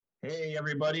Hey,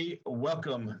 everybody.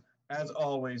 Welcome, as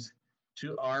always,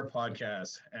 to our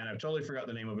podcast. And I've totally forgot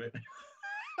the name of it.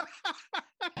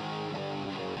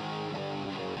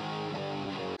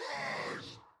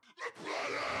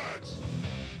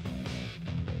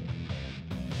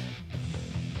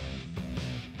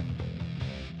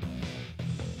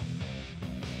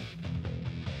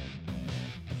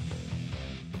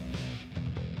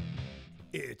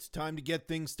 It's time to get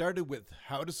things started with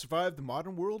How to Survive the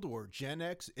Modern World, or Gen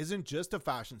X Isn't Just a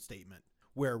Fashion Statement,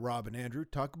 where Rob and Andrew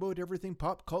talk about everything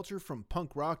pop culture from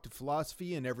punk rock to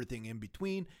philosophy and everything in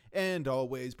between, and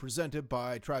always presented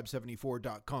by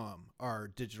Tribe74.com, our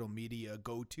digital media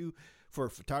go-to for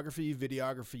photography,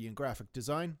 videography, and graphic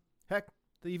design. Heck,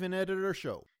 they even edit our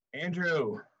show.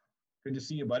 Andrew, good to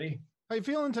see you, buddy. How you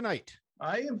feeling tonight?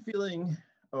 I am feeling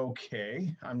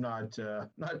okay. I'm not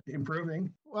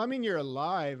improving. Well, I mean, you're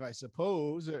alive, I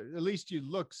suppose. At least you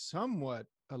look somewhat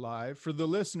alive. For the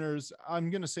listeners, I'm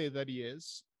going to say that he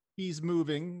is. He's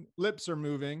moving. Lips are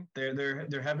moving.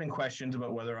 They're having questions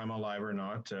about whether I'm alive or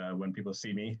not when people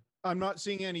see me. I'm not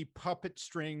seeing any puppet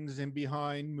strings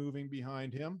moving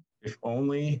behind him. If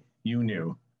only you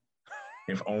knew.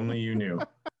 If only you knew.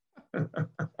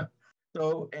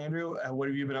 So, Andrew, what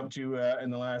have you been up to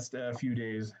in the last few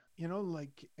days? You know,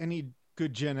 like any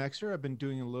good Gen Xer, I've been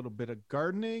doing a little bit of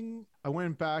gardening. I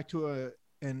went back to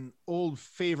an old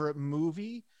favorite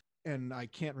movie, and I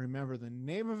can't remember the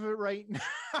name of it right now.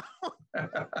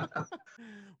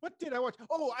 What did I watch?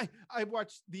 Oh, I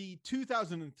watched the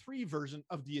 2003 version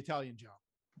of The Italian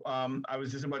Job. I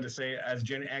was just about to say, as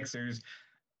Gen Xers,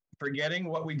 forgetting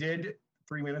what we did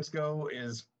 3 minutes ago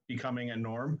is becoming a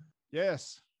norm.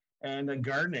 Yes. And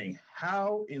gardening.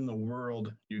 How in the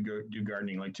world do you do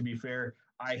gardening? Like, to be fair,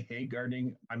 I hate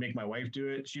gardening. I make my wife do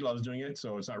it. She loves doing it,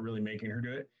 so it's not really making her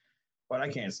do it. But I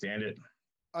can't stand it.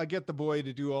 I get the boy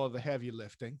to do all the heavy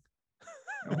lifting.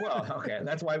 Well, okay.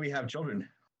 That's why we have children.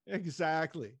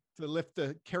 Exactly.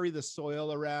 To carry the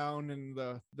soil around and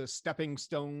the stepping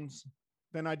stones.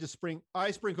 Then I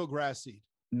sprinkle grass seed.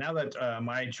 Now that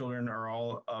my children are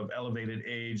all of elevated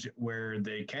age where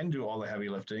they can do all the heavy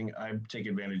lifting, I take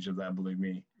advantage of that, believe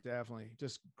me. Definitely.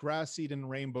 Just grass seed and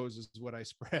rainbows is what I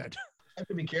spread. I have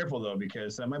to be careful, though,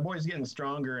 because my boy's getting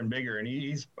stronger and bigger, and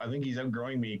I think he's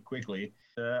outgrowing me quickly.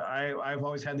 I've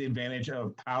always had the advantage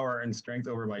of power and strength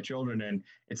over my children, and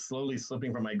it's slowly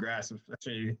slipping from my grasp,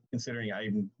 especially considering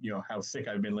how sick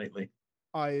I've been lately.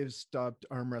 I've stopped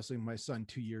arm wrestling my son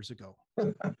 2 years ago.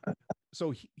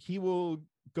 So he will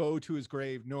go to his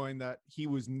grave knowing that he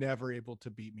was never able to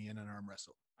beat me in an arm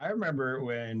wrestle. I remember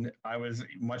when I was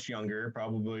much younger,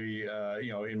 probably,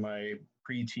 in my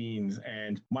pre-teens,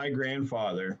 and my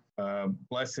grandfather,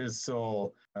 bless his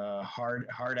soul, hard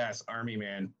ass army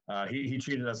man. He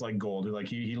treated us like gold. Like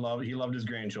he loved his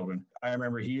grandchildren. I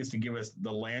remember he used to give us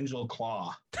the Langell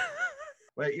claw.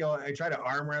 But I try to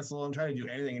arm wrestle and try to do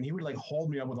anything, and he would like hold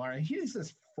me up with arm. He's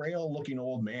this frail-looking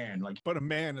old man, but a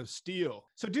man of steel.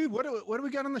 So, dude, what do we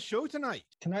got on the show tonight?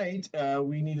 Tonight,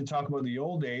 we need to talk about the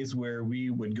old days where we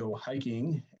would go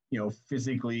hiking,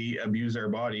 physically abuse our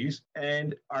bodies,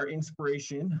 and our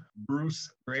inspiration,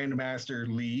 Bruce Grandmaster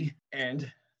Lee,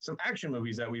 and some action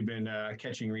movies that we've been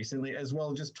catching recently, as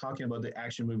well as just talking about the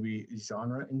action movie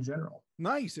genre in general.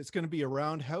 Nice. It's going to be a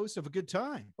roundhouse of a good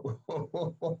time.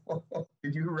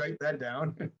 Did you write that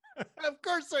down? Of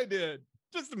course I did.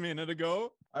 Just a minute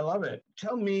ago. I love it.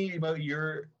 Tell me about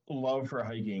your love for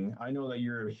hiking. I know that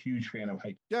you're a huge fan of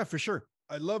hiking. Yeah, for sure.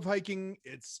 I love hiking.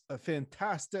 It's a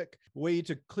fantastic way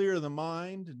to clear the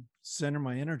mind and center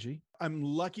my energy. I'm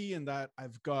lucky in that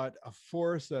I've got a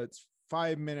forest that's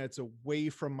 5 minutes away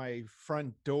from my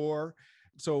front door.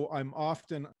 So I'm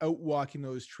often out walking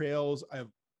those trails.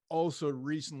 I've also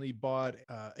recently bought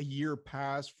a year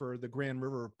pass for the Grand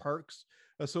River Parks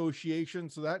Association.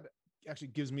 So that actually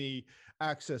gives me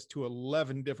access to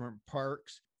 11 different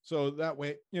parks. So that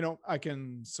way, I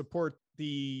can support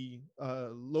the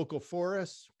local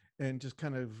forests and just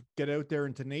kind of get out there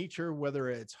into nature, whether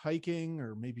it's hiking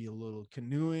or maybe a little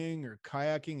canoeing or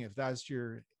kayaking, if that's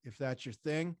your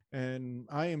thing. And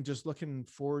I am just looking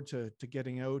forward to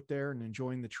getting out there and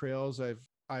enjoying the trails.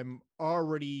 I'm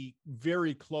already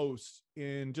very close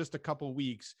in just a couple of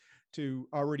weeks to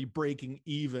already breaking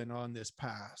even on this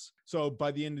pass. So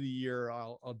by the end of the year,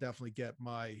 I'll definitely get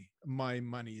my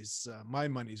money's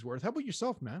worth. How about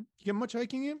yourself, man? You get much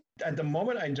hiking in? At the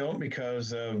moment, I don't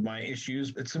because of my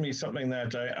issues. It's going to be something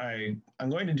that I'm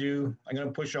going to do. I'm going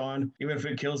to push on, even if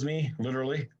it kills me.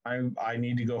 Literally, I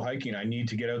need to go hiking. I need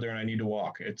to get out there and I need to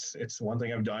walk. It's one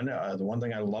thing I've done. The one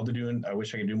thing I love to do, and I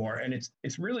wish I could do more. And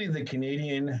it's really the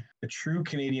true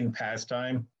Canadian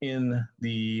pastime in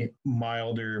the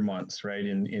milder months, right?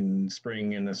 In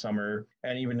spring, in the summer,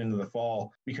 and even into the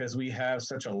fall, because we have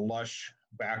such a lush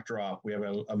backdrop. We have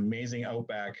an amazing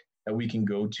outback that we can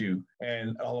go to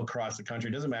and all across the country.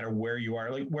 It doesn't matter where you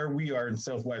are, like where we are in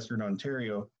southwestern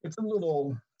Ontario, it's a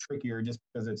little trickier just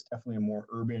because it's definitely a more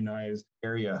urbanized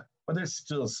area. But there's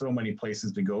still so many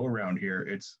places to go around here.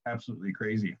 It's absolutely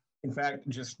crazy. In fact,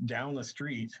 just down the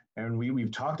street, and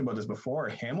we've talked about this before,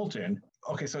 Hamilton.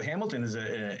 Okay, so Hamilton is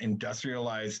an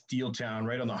industrialized steel town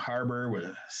right on the harbor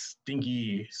with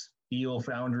stinky steel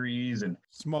foundries and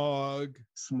smog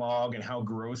and how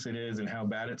gross it is and how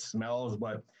bad it smells.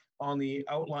 But on the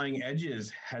outlying edges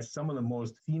has some of the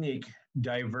most scenic,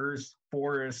 diverse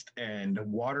forest and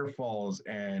waterfalls,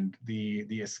 and the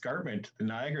escarpment, the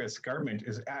Niagara Escarpment,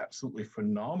 is absolutely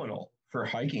phenomenal for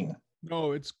hiking.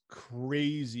 No, it's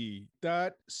crazy.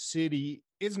 That city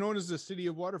is known as the city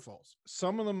of waterfalls.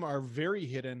 Some of them are very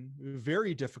hidden,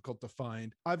 very difficult to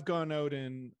find. I've gone out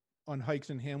on hikes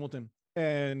in Hamilton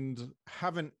and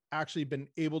haven't actually been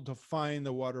able to find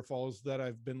the waterfalls that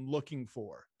I've been looking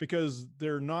for because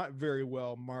they're not very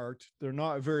well marked. They're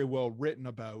not very well written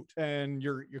about, and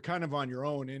you're kind of on your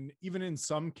own. And even in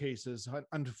some cases,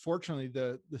 unfortunately,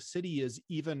 the city is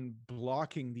even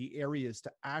blocking the areas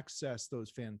to access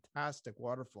those fantastic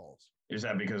waterfalls. Is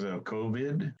that because of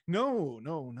COVID? No,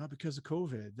 not because of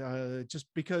COVID. Just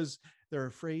because they're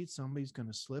afraid somebody's going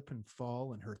to slip and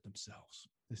fall and hurt themselves.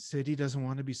 The city doesn't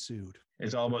want to be sued.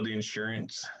 It's all about the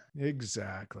insurance.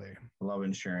 Exactly. Love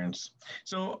insurance.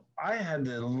 So I had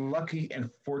the lucky and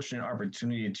fortunate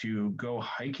opportunity to go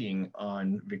hiking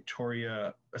on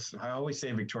Victoria. I always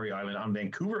say Victoria Island, on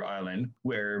Vancouver Island,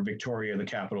 where Victoria, the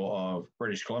capital of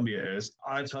British Columbia, is.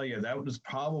 I tell you, that was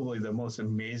probably the most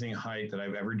amazing hike that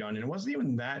I've ever done. And it wasn't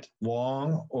even that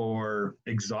long or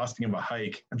exhausting of a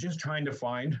hike. I'm just trying to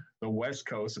find the West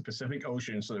Coast, the Pacific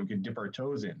Ocean, so that we could dip our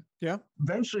toes in. Yeah.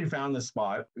 Eventually found the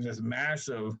spot. It was this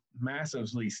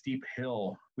massively steep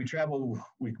hill. We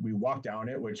walked down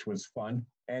it, which was fun.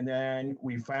 And then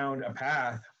we found a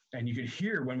path, and you could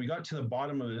hear, when we got to the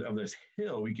bottom of this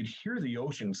hill, we could hear the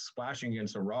ocean splashing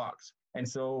against the rocks. And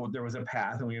so there was a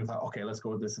path, and we thought, okay, let's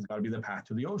go. This has got to be the path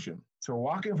to the ocean. So we're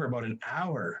walking for about an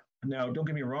hour. Now, don't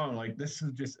get me wrong. Like, this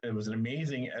is just, it was an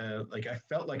amazing, like, I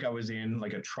felt like I was in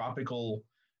like a tropical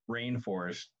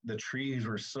rainforest. The trees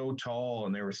were so tall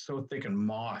and they were so thick and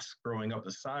moss growing up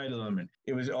the side of them. And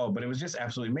it was just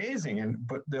absolutely amazing.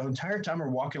 But the entire time we're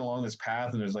walking along this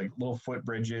path, and there's like little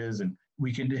footbridges, and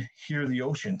we could hear the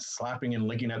ocean slapping and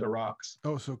licking at the rocks.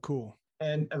 Oh, so cool.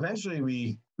 And eventually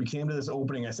we came to this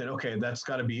opening. I said, okay, that's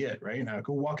got to be it, right? Now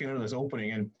go walking into this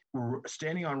opening, and we're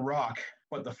standing on rock,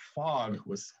 but the fog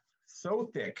was so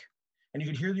thick, and you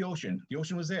could hear the ocean. The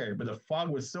ocean was there, but the fog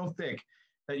was so thick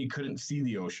that you couldn't see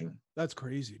the ocean. That's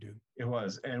crazy, dude. It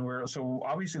was. And so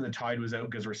obviously the tide was out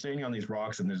because we're standing on these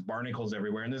rocks, and there's barnacles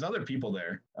everywhere, and there's other people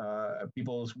there,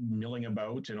 people milling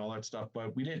about and all that stuff,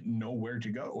 but we didn't know where to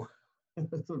go.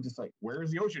 So just like,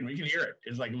 where's the ocean? We can hear it.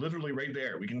 It's like literally right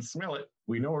there. We can smell it.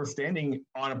 We know we're standing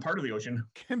on a part of the ocean.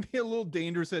 Can be a little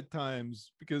dangerous at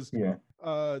times because there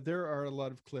are a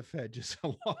lot of cliff edges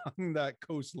along that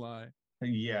coastline.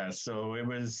 Yeah, so it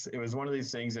was one of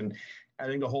these things, and I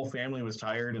think the whole family was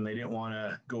tired and they didn't want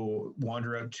to go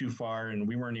wander out too far, and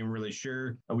we weren't even really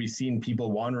sure. We've seen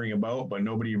people wandering about, but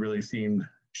nobody really seemed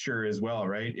sure as well,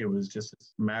 right? It was just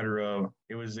a matter of,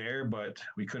 it was there, but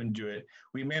we couldn't do it.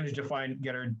 We managed to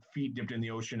get our feet dipped in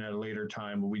the ocean at a later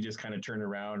time, but we just kind of turned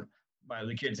around.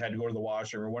 The kids had to go to the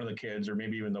washroom, or one of the kids, or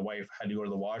maybe even the wife, had to go to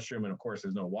the washroom. And of course,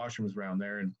 there's no washrooms around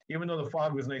there. And even though the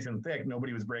fog was nice and thick,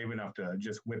 nobody was brave enough to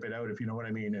just whip it out, if you know what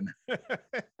I mean. And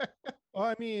well,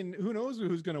 I mean, who knows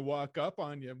who's going to walk up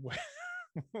on you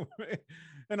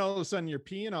and all of a sudden you're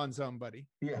peeing on somebody.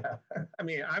 Yeah. I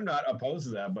mean, I'm not opposed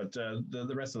to that, but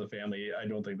the rest of the family, I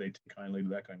don't think they take kindly to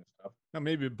that kind of stuff. Now,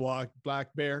 maybe black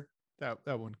bear, that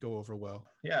wouldn't go over well.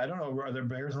 Yeah, I don't know. Are there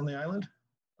bears on the island?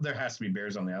 There has to be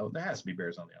bears on the island. There has to be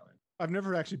bears on the island. I've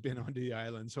never actually been onto the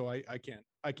island, so I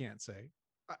can't say.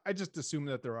 I just assume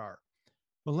that there are.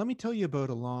 Well, let me tell you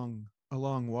about a long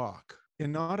walk,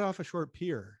 and not off a short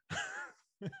pier.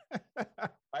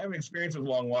 I have experience with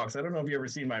long walks. I don't know if you ever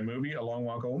seen my movie, A Long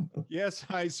Walk Home. Yes,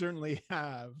 I certainly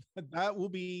have. That will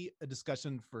be a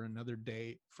discussion for another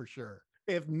day for sure.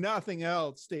 If nothing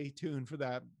else, stay tuned for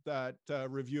that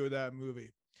review of that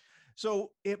movie.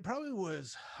 So it probably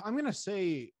was, I'm going to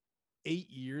say 8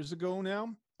 years ago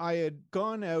now. I had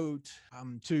gone out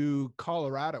to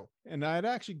Colorado, and I had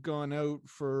actually gone out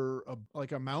for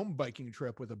like a mountain biking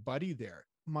trip with a buddy there.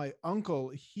 My uncle,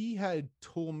 he had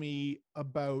told me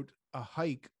about a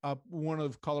hike up one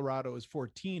of Colorado's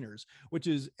 14ers, which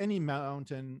is any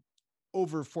mountain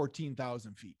over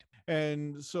 14,000 feet.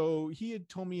 And so he had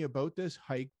told me about this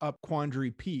hike up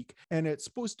Quandary Peak, and it's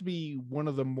supposed to be one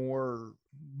of the more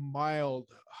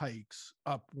mild hikes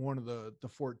up one of the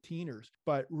 14ers.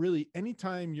 But really,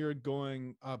 anytime you're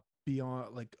going up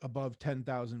beyond like above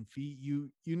 10,000 feet,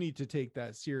 you need to take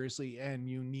that seriously, and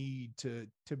you need to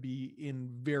be in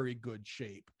very good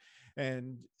shape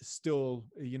and still,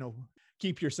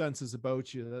 keep your senses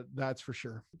about you. That's for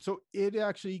sure. So it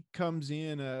actually comes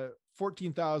in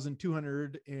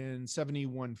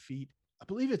 14,271 feet. I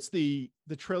believe it's the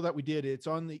trail that we did. It's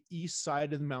on the east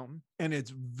side of the mountain, and it's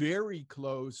very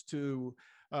close to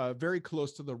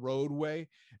the roadway.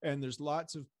 And there's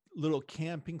lots of little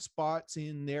camping spots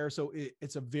in there, so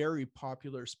it's a very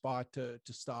popular spot to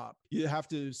stop. You have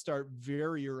to start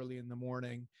very early in the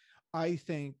morning. I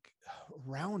think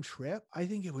round trip, I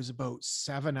think it was about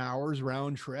 7 hours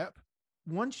round trip.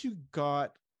 Once you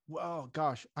got, well,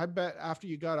 gosh, I bet after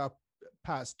you got up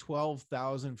past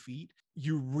 12,000 feet,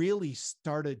 you really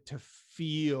started to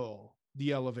feel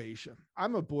the elevation.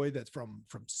 I'm a boy that's from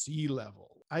sea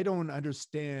level. I don't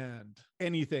understand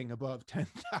anything above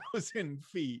 10,000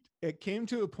 feet. It came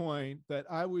to a point that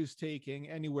I was taking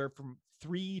anywhere from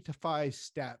 3 to 5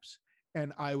 steps,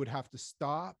 and I would have to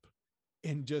stop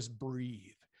and just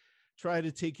breathe. Try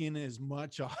to take in as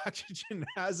much oxygen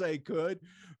as I could,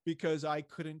 because I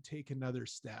couldn't take another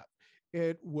step.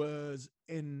 It was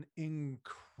an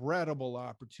incredible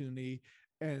opportunity,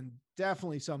 and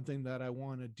definitely something that I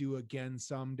want to do again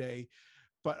someday.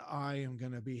 But I am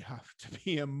going to have to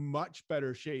be in much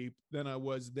better shape than I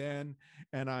was then,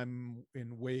 and I'm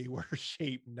in way worse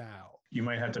shape now. You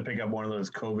might have to pick up one of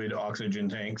those COVID oxygen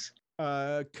tanks.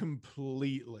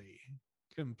 Completely.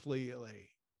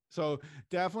 So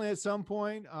definitely at some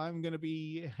point, I'm going to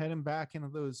be heading back into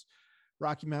those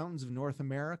Rocky Mountains of North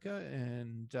America,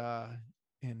 and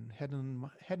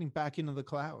heading back into the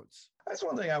clouds. That's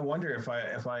one thing I wonder if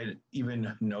I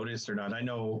even noticed or not. I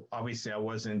know obviously I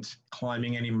wasn't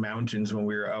climbing any mountains when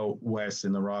we were out west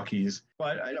in the Rockies,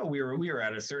 but I know we were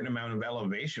at a certain amount of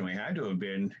elevation. We had to have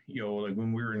been, like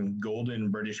when we were in Golden,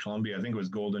 British Columbia. I think it was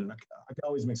Golden. I could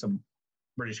always mix up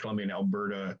British Columbia and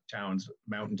Alberta towns,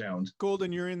 mountain towns.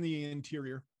 Golden, you're in the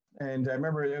interior. And I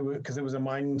remember because it was a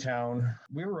mining town.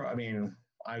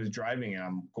 I was driving and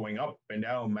I'm going up and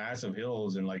down massive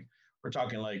hills, and like we're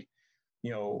talking like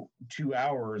 2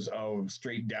 hours of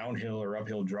straight downhill or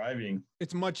uphill driving.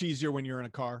 It's much easier when you're in a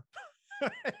car.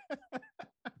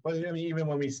 But I mean, even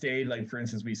when we stayed, like for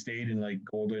instance, we stayed in like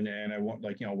Golden, and I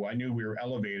knew we were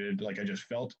elevated. Like I just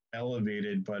felt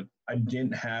elevated, but I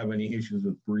didn't have any issues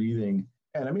with breathing.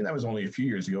 And I mean, that was only a few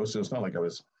years ago, so it's not like I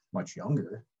was much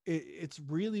younger. It's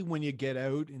really when you get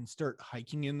out and start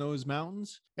hiking in those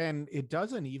mountains, and it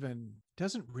doesn't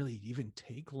really even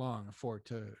take long for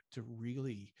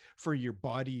your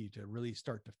body to really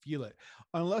start to feel it,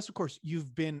 unless of course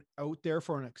you've been out there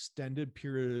for an extended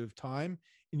period of time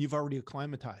and you've already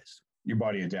acclimatized. Your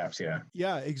body adapts.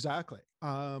 Yeah, exactly.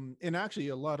 And actually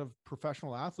a lot of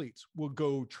professional athletes will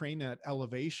go train at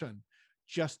elevation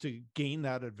just to gain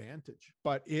that advantage.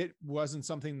 But it wasn't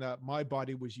something that my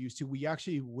body was used to. We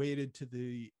actually waited to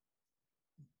the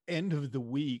end of the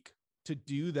week to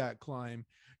do that climb,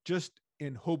 just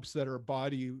in hopes that our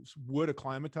bodies would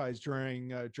acclimatize during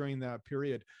that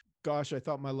period. Gosh, I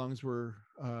thought my lungs were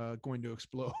going to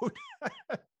explode.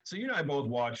 So you and I both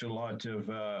watch a lot of,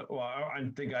 I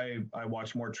think I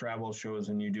watch more travel shows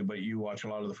than you do, but you watch a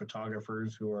lot of the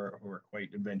photographers who are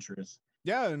quite adventurous.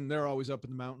 Yeah, and they're always up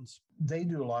in the mountains. They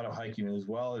do a lot of hiking as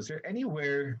well. Is there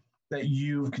anywhere that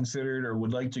you've considered or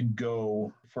would like to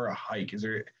go for a hike?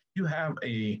 You have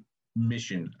a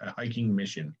hiking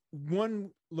mission? One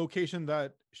location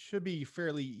that should be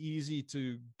fairly easy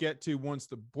to get to once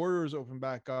the borders open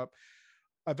back up.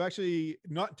 I've actually,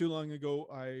 not too long ago,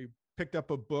 I picked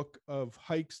up a book of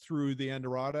hikes through the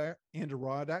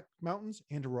Adirondack Mountains.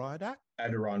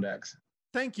 Adirondacks.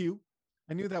 Thank you.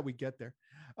 I knew that we'd get there.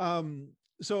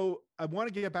 So I want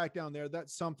to get back down there.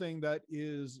 That's something that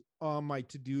is on my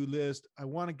to-do list. I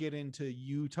want to get into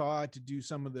Utah to do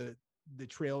some of the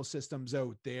trail systems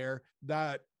out there.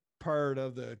 That part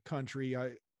of the country.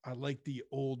 I like the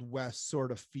old West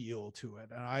sort of feel to it.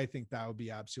 And I think that would be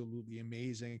absolutely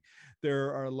amazing.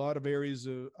 There are a lot of areas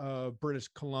of British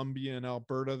Columbia and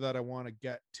Alberta that I want to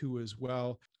get to as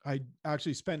well. I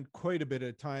actually spent quite a bit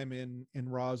of time in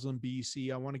Roslyn,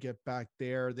 BC. I want to get back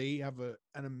there. They have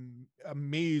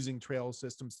amazing trail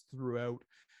systems throughout,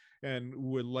 and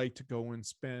would like to go and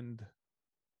spend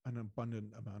an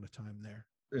abundant amount of time there.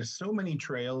 There's so many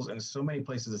trails and so many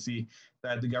places to see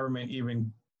that the government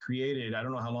even created. I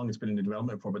don't know how long it's been in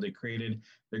development for, but they created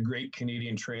the Great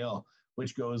Canadian Trail,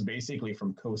 which goes basically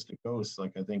from coast to coast.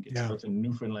 Like I think it starts in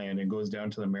Newfoundland and goes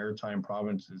down to the Maritime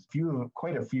provinces.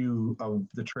 Quite a few of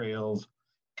the trails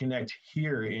connect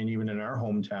here and even in our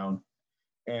hometown,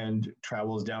 and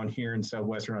travels down here in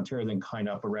southwestern Ontario, then kind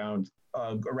of up around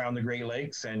the Great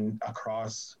Lakes and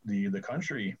across the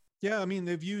country. Yeah, I mean,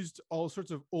 they've used all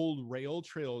sorts of old rail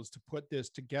trails to put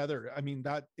this together. I mean,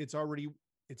 that it's already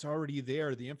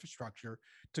there, the infrastructure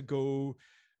to go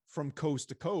from coast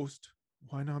to coast.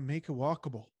 Why not make it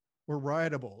walkable or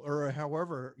rideable, or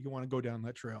however you want to go down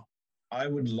that trail? I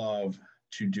would love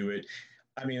to do it.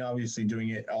 I mean, obviously doing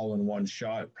it all in one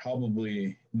shot,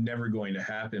 probably never going to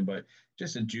happen, but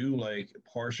just to do like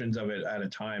portions of it at a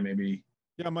time, maybe.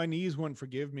 Yeah, my knees wouldn't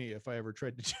forgive me if I ever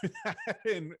tried to do that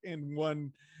in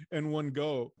one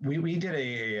go. We did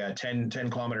a 10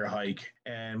 kilometer hike,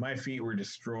 and my feet were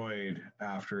destroyed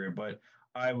after it, but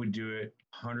I would do it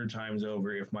 100 times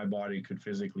over if my body could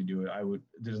physically do it. I would.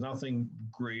 There's no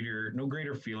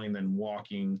greater feeling than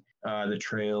walking the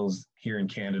trails here in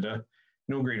Canada.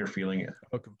 No greater feeling.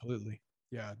 Oh, completely.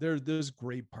 Yeah, there's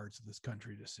great parts of this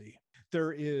country to see.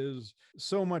 There is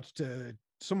so much to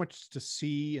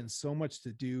see and so much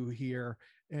to do here,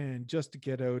 and just to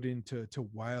get out into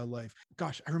wildlife.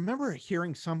 Gosh, I remember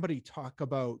hearing somebody talk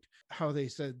about how they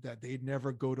said that they'd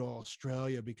never go to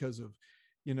Australia because of,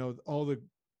 all the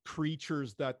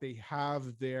creatures that they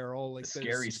have there, all like the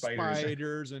scary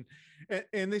spiders.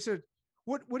 And they said,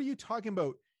 what are you talking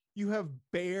about? You have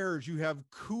bears, you have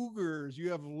cougars, you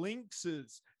have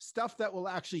lynxes, stuff that will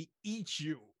actually eat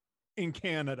you in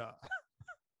Canada.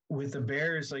 With the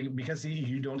bears, like, because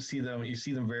you don't see them, you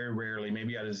see them very rarely,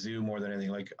 maybe at a zoo more than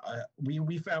anything. Like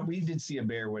we did see a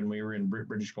bear when we were in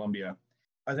British Columbia.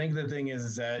 I think the thing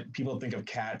is that people think of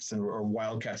cats or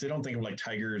wild cats. They don't think of like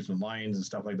tigers and lions and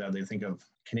stuff like that. They think of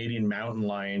Canadian mountain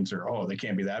lions, or, oh, they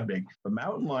can't be that big. But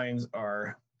mountain lions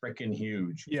are freaking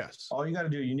huge. Yes. All you got to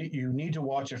do, you need to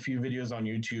watch a few videos on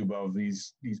YouTube of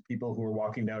these people who are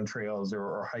walking down trails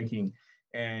or hiking,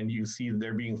 and you see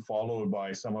they're being followed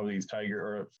by some of these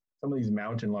some of these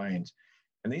mountain lions.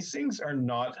 And these things are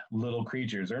not little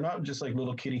creatures. They're not just like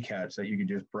little kitty cats that you can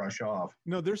just brush off.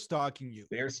 No, they're stalking you.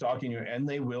 They're stalking you, and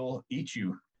they will eat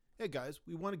you. Hey guys,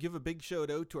 we want to give a big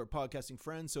shout out to our podcasting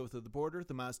friends south of the border,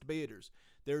 the Masturbators.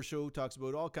 Their show talks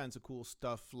about all kinds of cool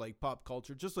stuff like pop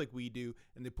culture, just like we do,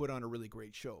 and they put on a really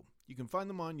great show. You can find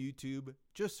them on YouTube.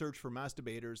 Just search for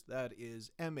Masturbators. That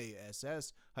is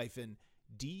MASS-DEBATERS.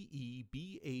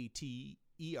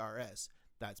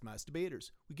 That's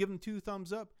Masturbators. We give them 2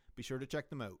 thumbs up. Be sure to check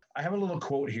them out. I have a little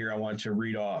quote here I want to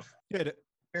read off. Hit it.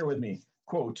 Bear with me.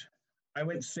 Quote, "I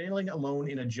went sailing alone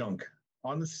in a junk.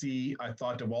 On the sea, I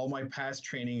thought of all my past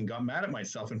training and got mad at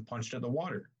myself and punched at the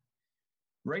water.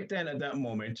 Right then, at that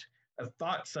moment, a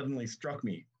thought suddenly struck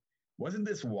me. Wasn't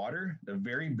this water the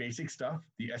very basic stuff,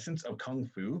 the essence of Kung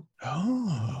Fu?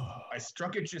 Oh. I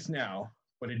struck it just now,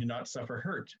 but it did not suffer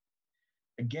hurt.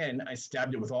 Again, I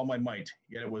stabbed it with all my might,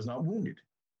 yet it was not wounded.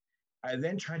 I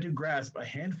then tried to grasp a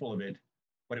handful of it,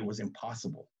 but it was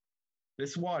impossible.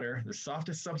 This water, the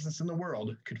softest substance in the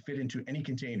world, could fit into any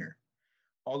container.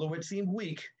 Although it seemed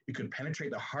weak, it could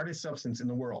penetrate the hardest substance in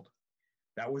the world.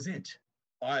 That was it.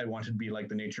 I wanted to be like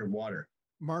the nature of water."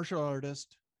 Martial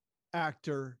artist,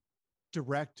 actor,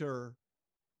 director,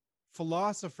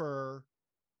 philosopher,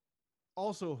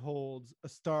 also holds a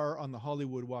star on the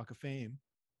Hollywood Walk of Fame,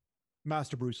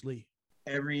 Master Bruce Lee.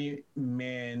 Every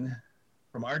man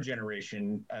from our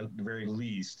generation, at the very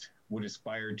least, would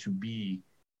aspire to be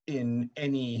in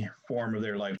any form of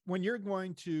their life. When you're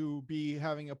going to be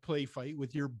having a play fight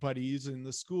with your buddies in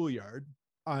the schoolyard,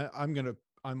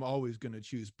 I'm always going to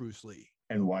choose Bruce Lee.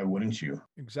 And why wouldn't you?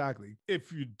 Exactly.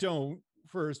 If you don't,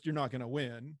 first, you're not going to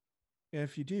win. And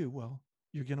if you do, well,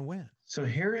 you're going to win. So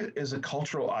here is a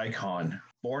cultural icon,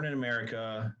 born in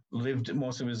America, lived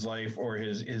most of his life or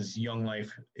his young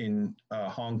life in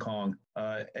Hong Kong,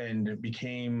 and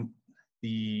became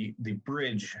the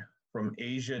bridge from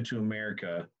Asia to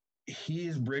America. He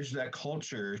has bridged that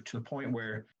culture to the point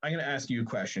where I'm going to ask you a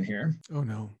question here. Oh,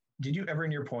 no. Did you ever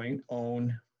in your point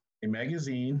own a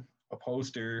magazine, a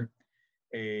poster,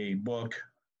 a book,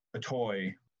 a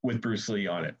toy with Bruce Lee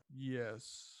on it.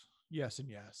 Yes. Yes and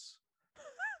yes.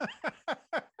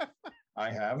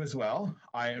 I have as well.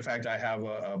 In fact, I have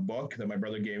a book that my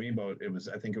brother gave me about,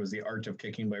 I think it was The Art of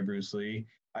Kicking by Bruce Lee.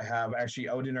 I have actually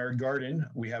out in our garden,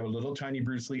 we have a little tiny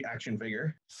Bruce Lee action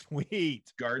figure.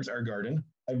 Sweet. Guards our garden.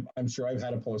 I'm sure I've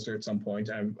had a poster at some point.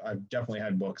 I've definitely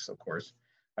had books, of course.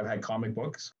 I've had comic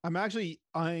books. I'm actually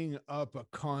eyeing up a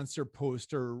concert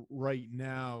poster right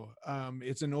now.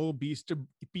 It's an old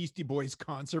Beastie Boys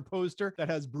concert poster that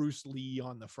has Bruce Lee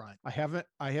on the front. I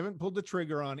haven't pulled the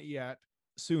trigger on it yet.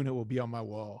 Soon it will be on my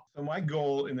wall. So my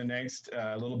goal in the next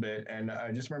little bit, and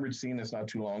I just remembered seeing this not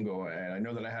too long ago, and I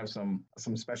know that I have some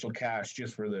special cash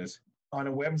just for this. On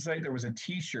a website, there was a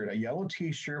T-shirt, a yellow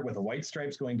T-shirt with the white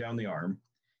stripes going down the arm,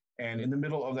 and in the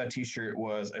middle of that T-shirt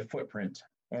was a footprint.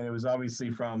 And it was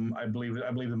obviously from, I believe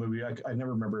the movie, I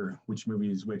never remember which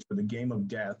movie is which, but The Game of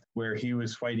Death, where he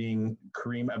was fighting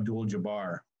Kareem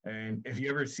Abdul-Jabbar. And if you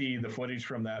ever see the footage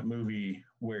from that movie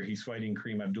where he's fighting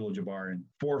Kareem Abdul-Jabbar and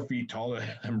 4 feet taller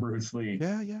than Bruce Lee.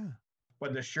 Yeah, yeah.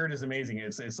 But the shirt is amazing.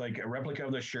 It's like a replica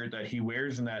of the shirt that he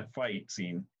wears in that fight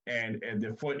scene. And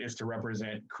the foot is to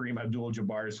represent Kareem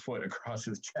Abdul-Jabbar's foot across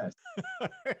his chest.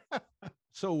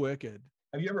 So wicked.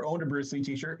 Have you ever owned a Bruce Lee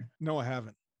t-shirt? No, I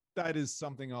haven't. That is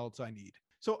something else I need.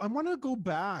 So I want to go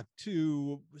back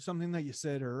to something that you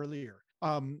said earlier,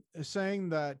 saying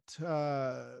that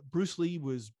Bruce Lee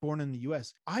was born in the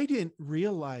US. I didn't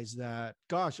realize that,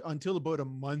 gosh, until about a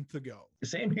month ago.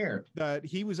 Same here. That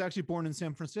he was actually born in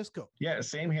San Francisco. Yeah,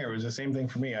 same here. It was the same thing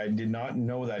for me. I did not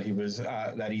know that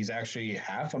he's actually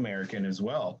half American as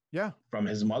well. Yeah. From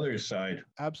his mother's side.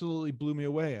 Absolutely blew me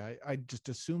away. I just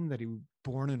assumed that he was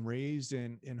born and raised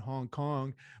in Hong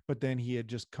Kong, but then he had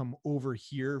just come over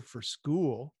here for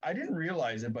school. I didn't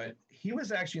realize it, but he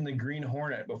was actually in the Green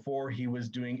Hornet before he was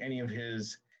doing any of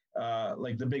his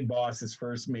like The Big Boss. His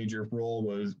first major role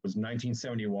was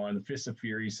 1971, Fist of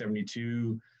Fury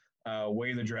 72,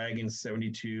 Way of the Dragon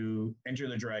 72, Enter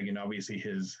the Dragon. Obviously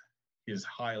his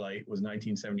highlight was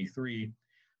 1973,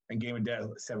 and Game of Death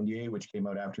 78, which came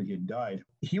out after he had died.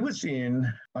 He was in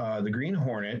the Green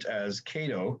Hornet as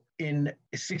Kato in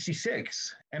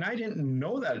 66, and I didn't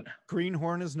know that. Green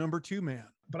Hornet is number 2 man.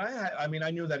 But I mean,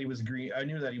 I knew that he was green. I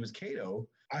knew that he was Kato.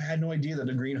 I had no idea that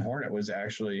the Green Hornet was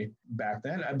actually back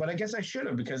then. But I guess I should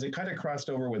have, because it kind of crossed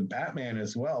over with Batman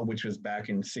as well, which was back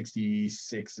in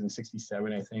 66 and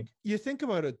 67, I think. You think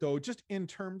about it, though, just in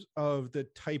terms of the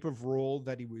type of role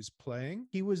that he was playing,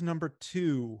 he was number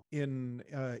 2 in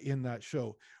that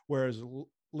show, whereas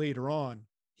later on,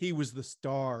 he was the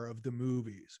star of the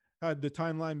movies. Had the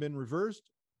timeline been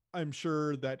reversed, I'm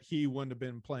sure that he wouldn't have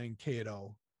been playing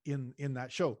Kato in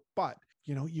that show. But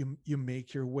you know, you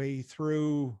make your way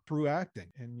through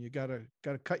acting, and you gotta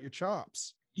cut your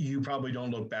chops. You probably don't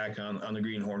look back on the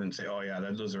Green Hornet and say, oh yeah,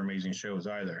 those are amazing shows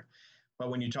either. But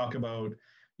when you talk about,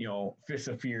 you know, Fist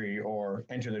of Fury or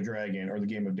Enter the Dragon or The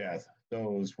Game of Death,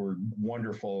 those were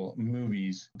wonderful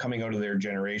movies coming out of their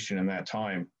generation in that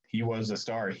time. He was the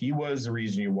star. He was the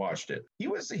reason you watched it. He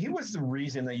was the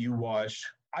reason that you watched.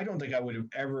 I don't think I would have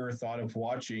ever thought of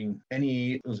watching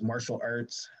any of those martial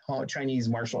arts, Chinese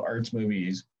martial arts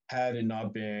movies, had it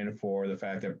not been for the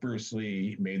fact that Bruce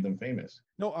Lee made them famous.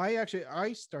 No,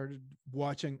 I started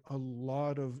watching a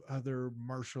lot of other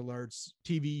martial arts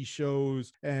TV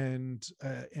shows and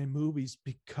movies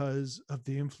because of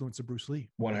the influence of Bruce Lee.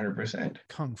 100%.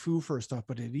 Kung Fu first off,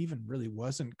 but it even really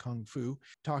wasn't Kung Fu.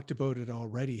 Talked about it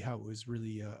already, how it was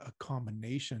really a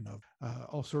combination of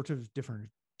all sorts of different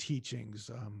teachings,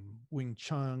 Wing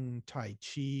Chun, Tai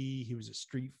Chi. He was a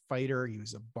street fighter, he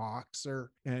was a boxer,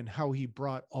 and how he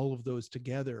brought all of those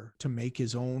together to make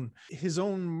his own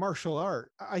martial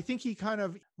art. I think he kind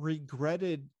of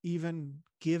regretted even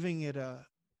giving it a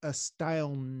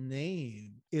style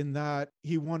name, in that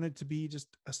he wanted to be just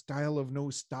a style of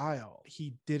no style.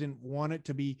 He didn't want it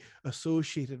to be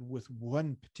associated with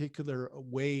one particular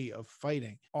way of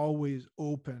fighting, always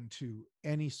open to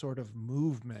any sort of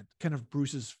movement. Kind of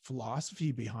Bruce's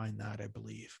philosophy behind that, I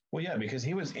believe. Well, yeah, because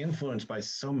he was influenced by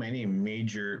so many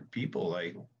major people,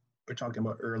 like we're talking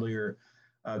about earlier,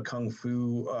 Kung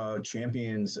Fu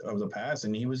champions of the past.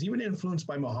 And he was even influenced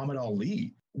by Muhammad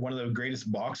Ali, one of the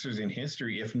greatest boxers in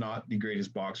history, if not the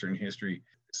greatest boxer in history.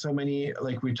 So many,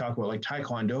 like we talk about, like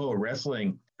Taekwondo,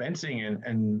 wrestling, fencing,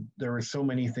 and there were so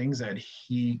many things that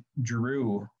he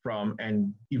drew from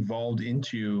and evolved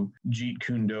into Jeet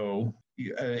Kune Do.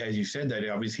 As you said, that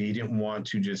obviously he didn't want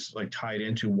to just like tie it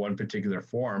into one particular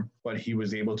form, but he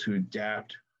was able to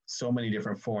adapt so many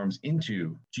different forms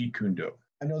into Jeet Kune Do.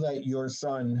 I know that your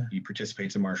son, he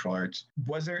participates in martial arts.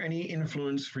 Was there any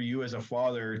influence for you as a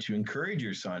father to encourage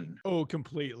your son? Oh,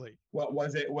 completely. What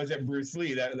was it? Was it Bruce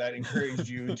Lee that encouraged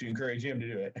you to encourage him to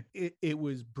do it? It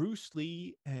was Bruce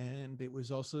Lee, and it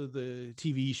was also the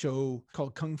TV show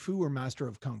called Kung Fu or Master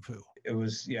of Kung Fu. It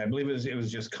was, yeah, I believe it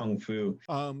was just Kung Fu.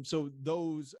 So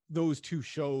those two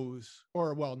shows,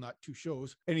 or well, not two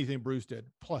shows, anything Bruce did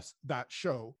plus that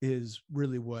show is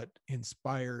really what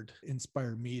inspired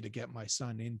me to get my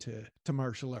son into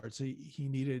martial arts. He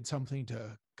needed something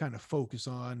to kind of focus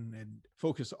on and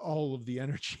focus all of the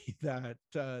energy that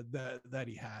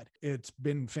he had. It's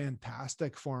been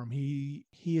fantastic for him.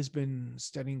 He has been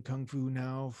studying Kung Fu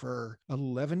now for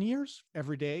 11 years.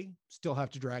 Every day, still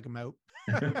have to drag him out.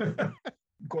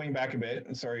 Going back a bit,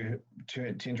 sorry to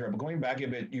interrupt, but going back a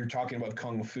bit, you're talking about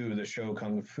Kung Fu, the show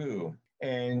Kung Fu.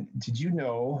 And did you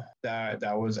know that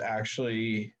was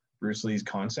actually Bruce Lee's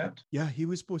concept? Yeah, he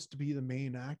was supposed to be the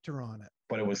main actor on it.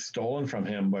 But it was stolen from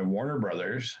him by Warner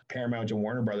Brothers. Paramount and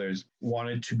Warner Brothers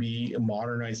wanted to be a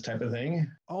modernized type of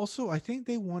thing. Also, I think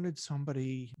they wanted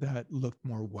somebody that looked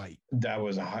more white. That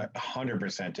was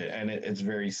 100% it. And it's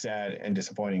very sad and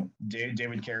disappointing.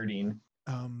 David Carradine.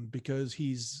 Because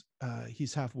he's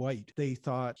half white. They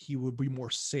thought he would be more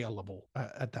saleable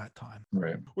at that time.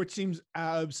 Right. Which seems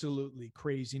absolutely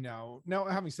crazy now. Now,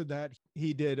 having said that,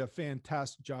 he did a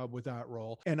fantastic job with that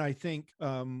role. And I think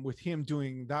with him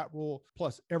doing that role,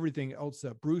 plus everything else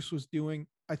that Bruce was doing,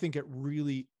 I think it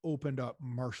really opened up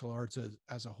martial arts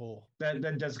as a whole.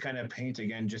 That does kind of paint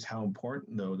again just how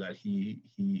important though that he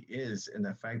is, and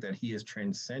the fact that he has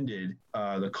transcended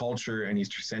the culture and he's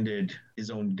transcended his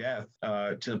own death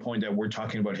to the point that we're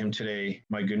talking about him today.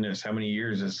 My goodness, how many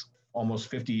years is almost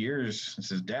 50 years since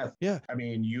his death. Yeah. I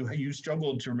mean, you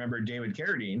struggled to remember David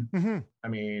Carradine. Mm-hmm. I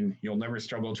mean, you'll never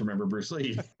struggle to remember Bruce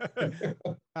Lee.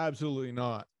 Absolutely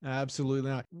not. Absolutely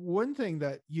not. One thing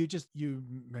that you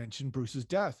mentioned Bruce's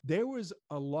death. There was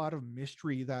a lot of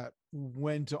mystery that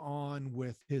went on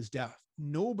with his death.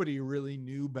 Nobody really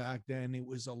knew back then. It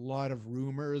was a lot of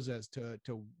rumors as to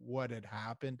what had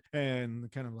happened,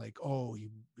 and kind of like, oh, he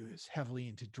was heavily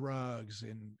into drugs,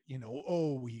 and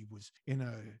he was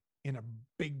in a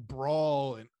big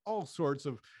brawl and all sorts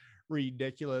of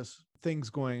ridiculous things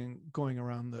going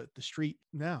around the street.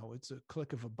 Now it's a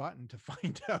click of a button to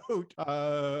find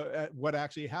out what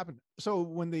actually happened. So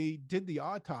when they did the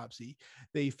autopsy,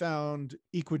 they found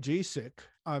Equagesic.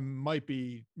 I might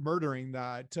be murdering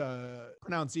that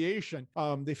pronunciation.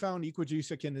 They found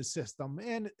Equagesic in his system,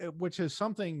 and which is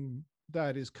something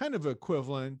that is kind of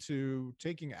equivalent to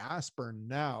taking aspirin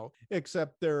now,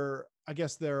 except there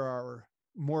are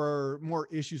more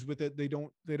issues with it. They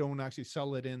don't actually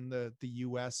sell it in the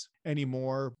US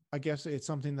anymore. I guess it's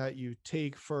something that you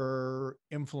take for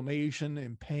inflammation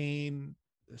and pain,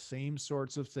 the same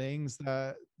sorts of things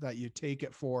that you take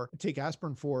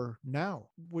aspirin for now.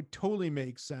 Would totally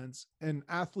make sense. An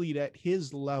athlete at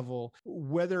his level,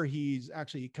 whether he's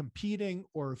actually competing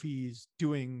or if he's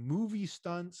doing movie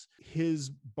stunts, his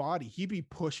body, he'd be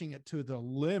pushing it to the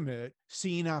limit,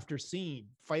 scene after scene,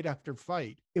 fight after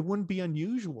fight. It wouldn't be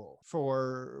unusual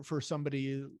for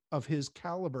somebody of his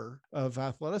caliber of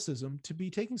athleticism to be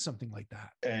taking something like that.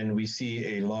 And we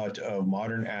see a lot of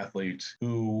modern athletes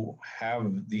who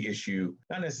have the issue,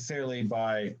 not necessarily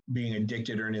by being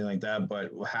addicted or anything like that, but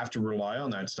have to rely on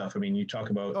that stuff. I mean, you talk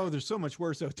about there's so much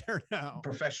worse out there now.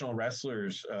 Professional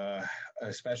wrestlers,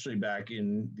 especially back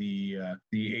in the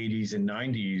 80s and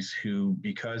 90s, who,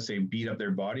 because they beat up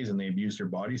their bodies and they abused their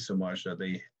bodies so much that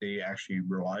they actually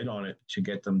relied on it to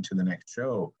get them to the next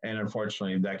show. And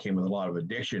unfortunately, that came with a lot of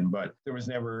addiction. But there was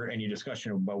never any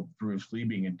discussion about Bruce Lee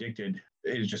being addicted.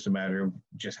 It was just a matter of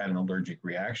just had an allergic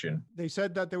reaction. They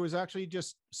said that there was actually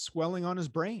just swelling on his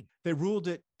brain. They ruled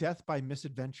it death by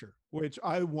misadventure, which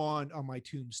I want on my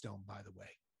tombstone, by the way.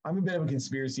 I'm a bit of a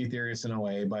conspiracy theorist in a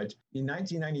way, but in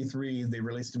 1993, they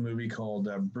released a movie called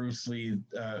Bruce Lee.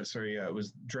 It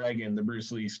was Dragon, the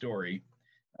Bruce Lee story.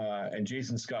 And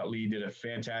Jason Scott Lee did a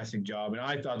fantastic job. And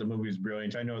I thought the movie was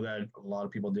brilliant. I know that a lot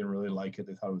of people didn't really like it.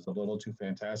 They thought it was a little too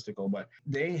fantastical, but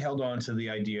they held on to the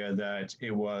idea that it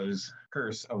was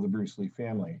curse of the Bruce Lee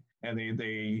family. And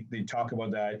they talk about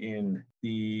that in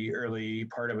the early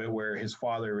part of it, where his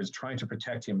father is trying to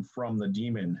protect him from the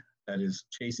demon that is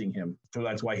chasing him. So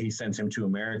that's why he sends him to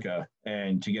America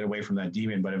and to get away from that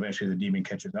demon. But eventually the demon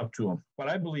catches up to him. But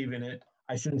I believe in it.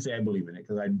 I shouldn't say I believe in it,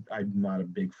 because I'm not a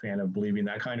big fan of believing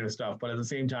that kind of stuff. But at the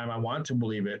same time, I want to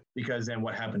believe it, because then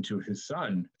what happened to his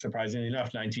son? Surprisingly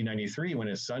enough, 1993, when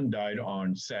his son died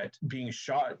on set, being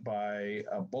shot by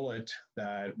a bullet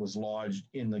that was lodged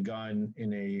in the gun,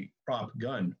 in a prop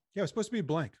gun. Yeah, it was supposed to be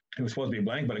blank. It was supposed to be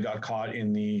blank, but it got caught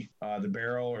in the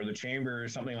barrel or the chamber or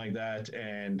something like that.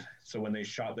 And so when they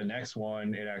shot the next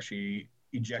one, it actually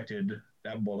ejected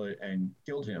that bullet and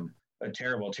killed him. A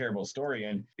terrible, terrible story.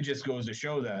 And it just goes to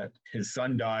show that his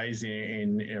son dies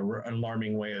in an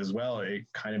alarming way as well. It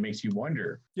kind of makes you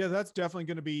wonder. Yeah, that's definitely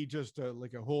going to be just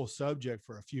like a whole subject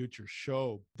for a future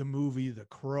show. The movie, The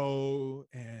Crow,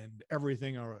 and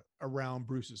everything around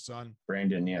Bruce's son.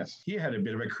 Brandon, yes. He had a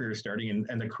bit of a career starting,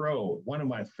 and The Crow, one of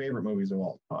my favorite movies of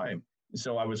all time.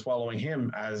 So I was following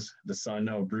him as the son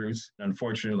of Bruce.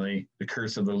 Unfortunately, the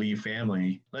curse of the Lee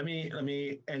family. Let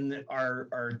me end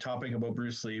our topic about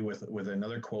Bruce Lee with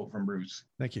another quote from Bruce.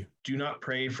 Thank you. Do not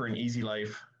pray for an easy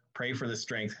life. Pray for the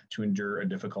strength to endure a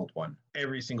difficult one.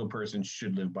 Every single person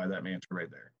should live by that mantra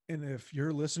right there. And if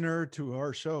you're a listener to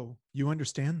our show, you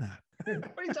understand that.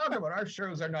 What are you talking about? Our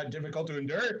shows are not difficult to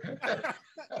endure.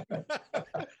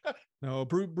 No,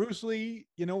 Bruce Lee,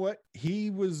 you know what?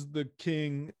 He was the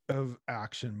king of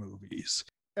action movies.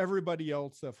 Everybody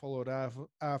else that followed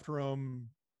after him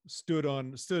stood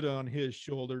on his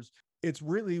shoulders. It's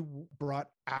really brought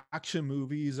action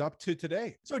movies up to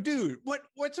today. So, dude,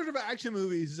 what sort of action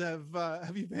movies have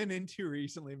you been into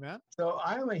recently, man? So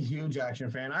I'm a huge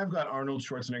action fan. I've got Arnold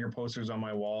Schwarzenegger posters on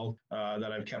my wall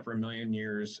that I've kept for a million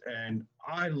years, and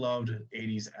I loved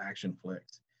 80s action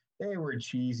flicks. They were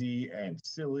cheesy and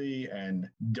silly and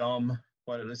dumb,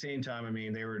 but at the same time, I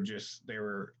mean, they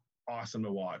were awesome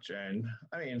to watch. And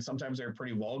I mean, sometimes they're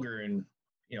pretty vulgar, and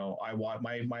you know,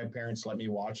 my parents let me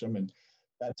watch them, and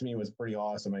that to me was pretty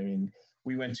awesome. I mean,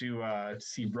 we went to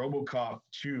see RoboCop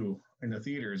 2 in the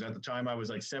theaters. At the time, I was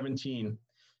like 17,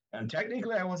 and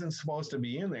technically I wasn't supposed to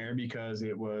be in there because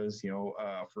it was,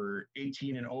 for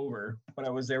 18 and over, but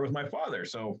I was there with my father.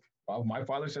 So my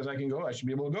father says I can go, I should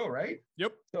be able to go, right?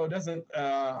 Yep. So it doesn't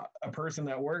a person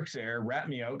that works there rat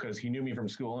me out because he knew me from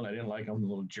school and I didn't like him, a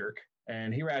little jerk.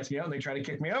 And he rats me out and they try to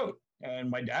kick me out. And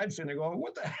my dad's sitting there going,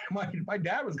 what the heck? My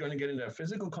dad was going to get into a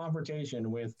physical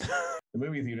confrontation with the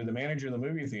movie theater, the manager of the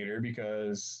movie theater,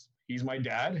 because he's my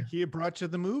dad. He brought you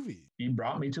the movie. He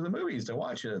brought me to the movies to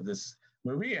watch this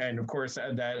movie. And of course,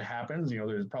 that happens. You know,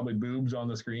 there's probably boobs on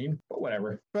the screen, but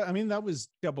whatever. But I mean, that was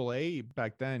AA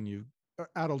back then.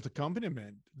 Adult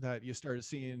accompaniment that you started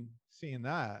seeing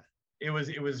that. It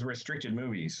was restricted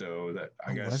movie. So that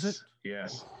I guess. Was it?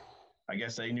 Yes. I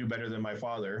guess they knew better than my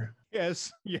father.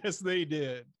 Yes, they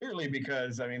did. Clearly,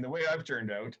 because I mean, the way I've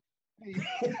turned out.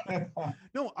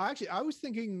 No, actually, I was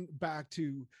thinking back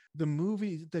to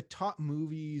the top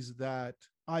movies that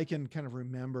I can kind of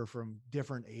remember from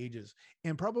different ages,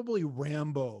 and probably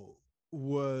Rambo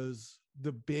was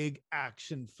the big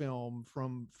action film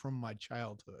from my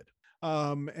childhood.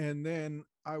 And then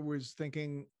I was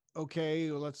thinking, okay,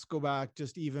 let's go back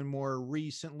just even more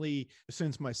recently.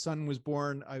 Since my son was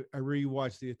born, I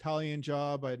rewatched The Italian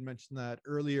Job. I had mentioned that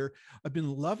earlier. I've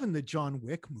been loving the John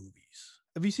Wick movies.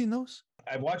 Have you seen those?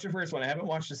 I've watched the first one. I haven't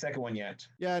watched the second one yet.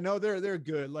 Yeah, no, they're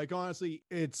good. Like, honestly,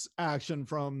 it's action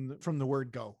from the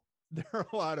word go. They're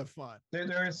a lot of fun.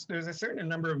 There's a certain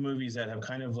number of movies that have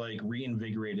kind of like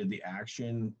reinvigorated the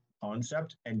action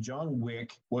concept, and John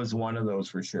Wick was one of those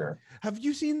for sure. Have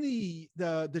you seen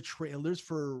the trailers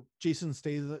for Jason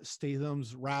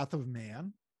Statham's Wrath of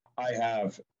Man? I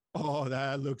have. Oh,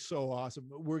 that looks so awesome.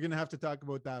 We're gonna have to talk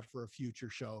about that for a future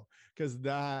show because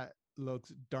that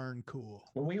looks darn cool.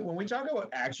 When we talk about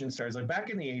action stars, like back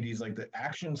in the 80s, like the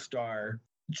action star,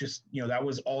 just, that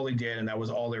was all they did and that was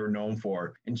all they were known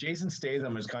for. And Jason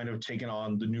Statham has kind of taken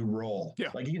on the new role. Yeah.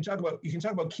 Like you can talk about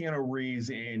Keanu Reeves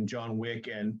in John Wick,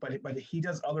 but he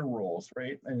does other roles,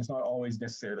 right? And it's not always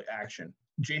necessarily action.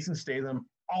 Jason Statham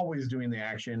always doing the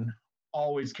action,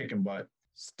 always kicking butt.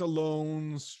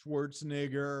 Stallone,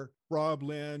 Schwarzenegger, Rob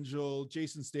Langell,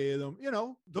 Jason Statham,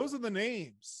 those are the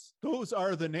names. Those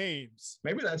are the names.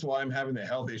 Maybe that's why I'm having the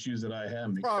health issues that I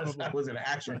am, because Probably. I was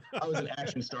an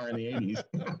action star in the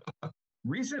 80s.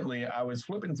 Recently, I was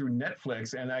flipping through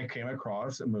Netflix and I came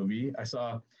across a movie. I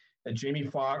saw that Jamie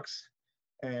Foxx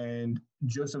and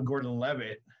Joseph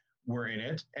Gordon-Levitt were in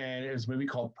it, and it was a movie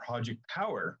called Project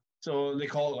Power. So they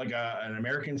call it like an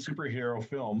American superhero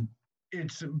film. It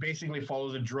basically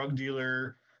follows a drug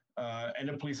dealer and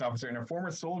a police officer and a former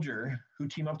soldier who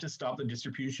team up to stop the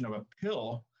distribution of a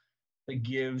pill that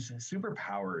gives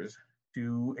superpowers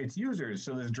to its users.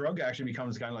 So this drug actually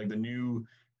becomes kind of like the new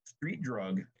street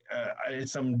drug.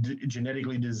 It's some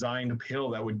genetically designed pill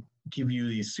that would give you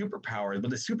these superpowers, but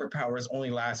the superpowers only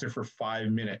lasted for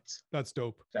 5 minutes. That's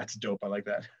dope. That's dope. I like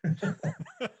that.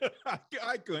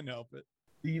 I couldn't help it.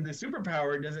 The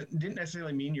superpower didn't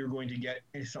necessarily mean you're going to get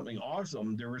something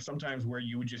awesome. There were some times where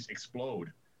you would just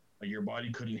explode, like your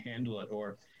body couldn't handle it,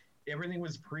 or everything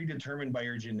was predetermined by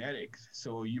your genetics.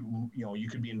 So you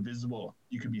could be invisible,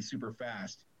 you could be super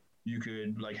fast, you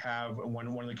could like have one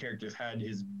of the characters had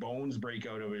his bones break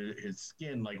out of his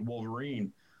skin like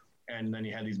Wolverine, and then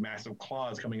he had these massive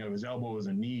claws coming out of his elbows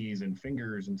and knees and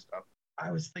fingers and stuff.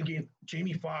 I was thinking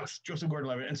Jamie Foxx, Joseph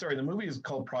Gordon-Levitt, and sorry, the movie is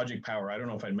called Project Power. I don't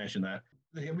know if I mentioned that.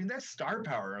 I mean, that's star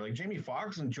power. Like Jamie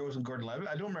Foxx and Joseph Gordon-Levitt.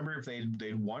 I don't remember if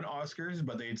they won Oscars,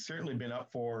 but they'd certainly been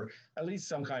up for at least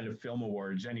some kind of film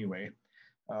awards anyway.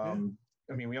 Yeah.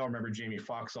 I mean, we all remember Jamie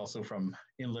Foxx also from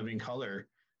In Living Color,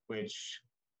 which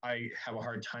I have a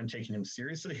hard time taking him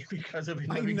seriously because of In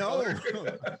Living Color.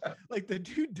 Like the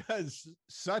dude does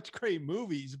such great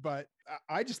movies, but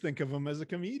I just think of him as a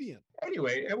comedian.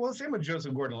 Anyway, well, same with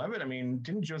Joseph Gordon-Levitt. I mean,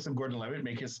 didn't Joseph Gordon-Levitt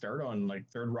make his start on like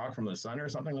Third Rock from the Sun or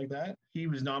something like that? He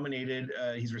was nominated.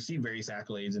 He's received various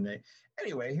accolades in it.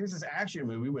 Anyway, here's this action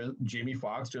movie with Jamie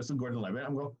Foxx, Joseph Gordon-Levitt.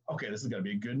 I'm going, okay, this is going to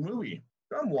be a good movie.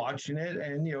 So I'm watching it,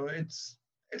 and it's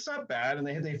not bad. And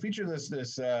they feature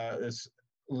this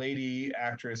lady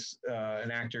actress,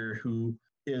 an actor who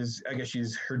is, I guess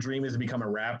her dream is to become a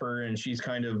rapper, and she's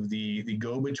kind of the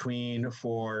go-between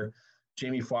for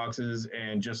Jamie Foxx's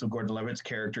and Joseph Gordon-Levitt's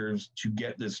characters to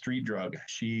get the street drug.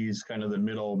 She's kind of the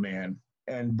middle man,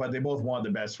 but they both want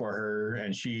the best for her,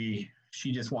 and she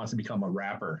just wants to become a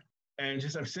rapper. And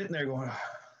just I'm sitting there going,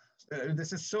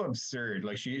 this is so absurd.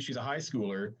 Like she's a high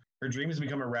schooler. Her dream is to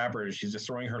become a rapper. She's just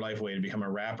throwing her life away to become a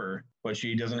rapper, but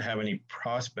she doesn't have any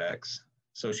prospects.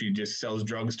 So she just sells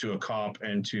drugs to a cop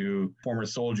and to former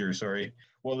soldiers. Sorry.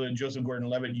 Well, then Joseph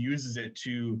Gordon-Levitt uses it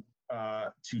to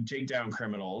take down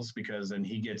criminals, because then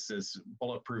he gets this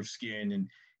bulletproof skin. And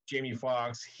Jamie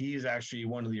Foxx, he's actually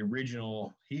one of the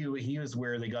original. He was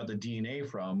where they got the DNA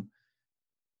from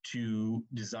to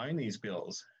design these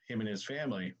pills. Him and his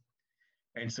family.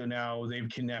 And so now they've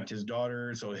kidnapped his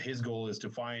daughter. So his goal is to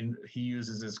find. He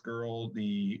uses this girl,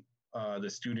 the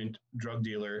student drug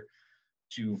dealer,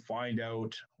 to find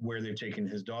out where they've taken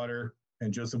his daughter.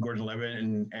 And Joseph Gordon-Levitt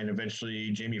and eventually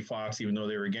Jamie Foxx, even though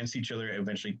they were against each other,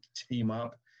 eventually team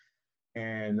up.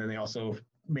 And then they also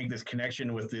make this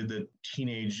connection with the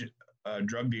teenage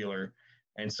drug dealer.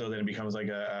 And so then it becomes like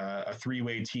a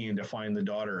three-way team to find the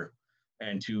daughter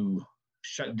and to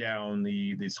shut down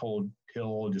this whole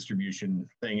pill distribution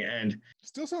thing. And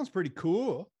still sounds pretty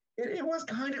cool. It was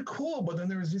kind of cool, but then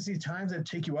there was just these times that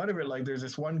take you out of it. Like there's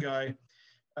this one guy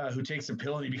who takes a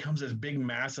pill and he becomes this big,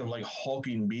 massive, like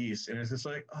hulking beast. And it's just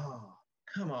like, oh,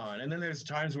 come on. And then there's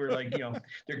times where like,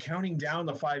 they're counting down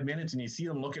the 5 minutes and you see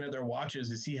them looking at their watches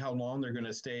to see how long they're going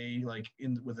to stay like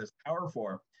in with this power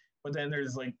for. But then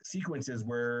there's like sequences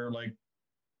where like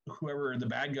whoever the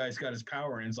bad guy's got his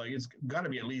power, and it's got to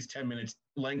be at least 10 minutes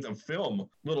length of film,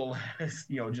 little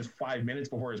just 5 minutes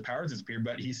before his powers disappear,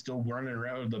 but he's still running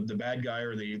around. The bad guy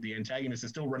or the antagonist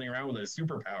is still running around with a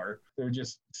superpower. There are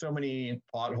just so many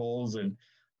plot holes, and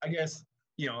I guess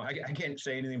I can't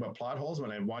say anything about plot holes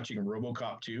when I'm watching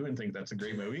RoboCop 2 and think that's a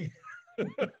great movie.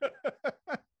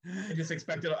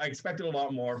 I expected a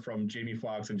lot more from Jamie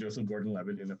Foxx and Joseph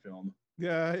Gordon-Levitt in a film.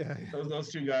 Yeah.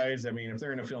 Those two guys, I mean, if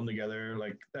they're in a film together,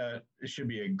 like that, it should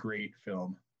be a great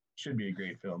film.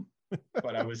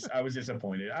 But I was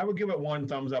disappointed. I would give it 1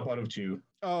 thumbs up out of 2.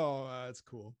 Oh, that's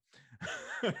cool.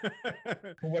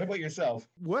 What about yourself?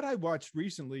 What I watched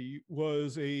recently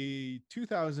was a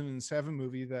 2007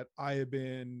 movie that I have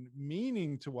been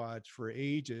meaning to watch for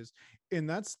ages, and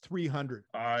that's 300.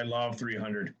 I love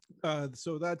 300.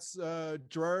 So that's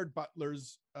Gerard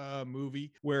Butler's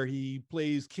movie where he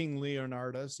plays King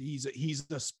Leonidas. He's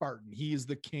the Spartan. He is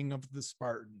the king of the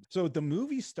Spartans. So the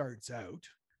movie starts out.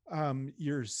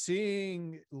 You're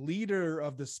seeing leader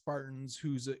of the Spartans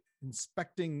who's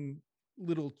inspecting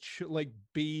little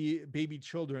baby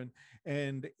children,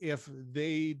 and if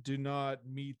they do not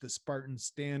meet the Spartan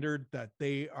standard, that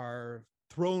they are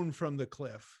thrown from the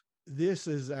cliff. This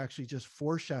is actually just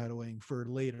foreshadowing for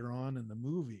later on in the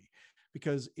movie,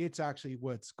 because it's actually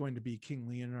what's going to be King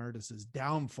Leonidas's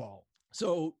downfall.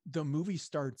 So the movie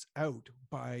starts out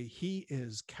by he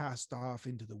is cast off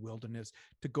into the wilderness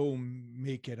to go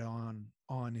make it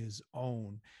on his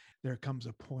own. There comes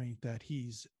a point that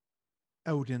he's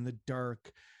out in the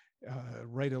dark,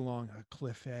 right along a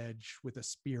cliff edge with a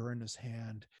spear in his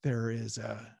hand. There is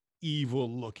a evil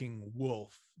looking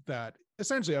wolf that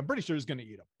essentially I'm pretty sure is going to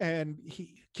eat him. And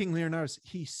King Leonidas,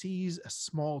 he sees a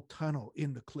small tunnel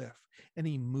in the cliff and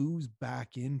he moves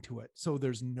back into it. So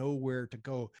there's nowhere to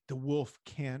go. The wolf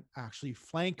can't actually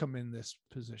flank him in this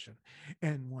position.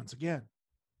 And once again,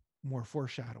 more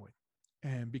foreshadowing.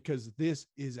 And because this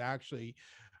is actually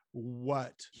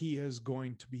what he is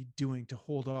going to be doing to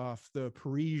hold off the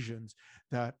Parisians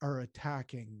that are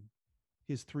attacking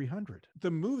his 300. The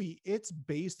movie, it's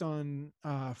based on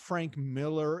Frank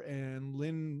Miller and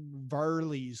Lynn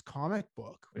Varley's comic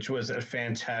book, which was a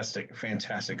fantastic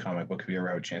comic book if you ever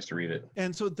have a chance to read it.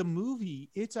 And so the movie,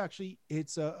 it's a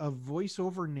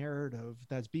voiceover narrative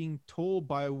that's being told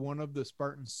by one of the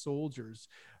Spartan soldiers,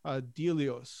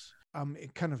 Delios.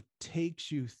 It kind of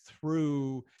takes you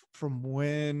through from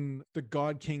when the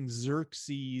God King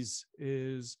Xerxes'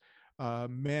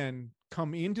 men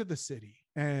come into the city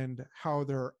and how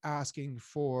they're asking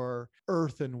for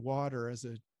earth and water as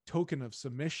a token of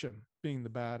submission. Being the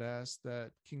badass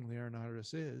that King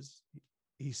Leonidas is,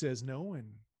 he says no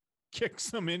and kicks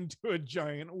them into a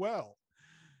giant well,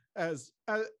 as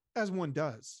one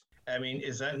does. I mean,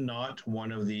 is that not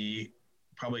one of the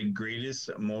probably greatest,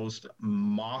 most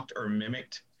mocked or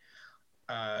mimicked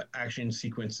action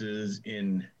sequences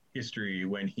in history,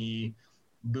 when he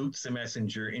boots the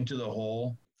messenger into the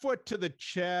hole, foot to the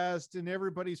chest, and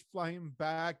everybody's flying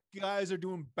back? Guys are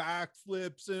doing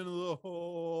backflips into the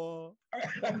hole.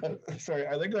 Sorry,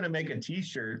 are they going to make a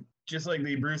t-shirt just like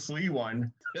the Bruce Lee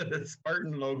one, the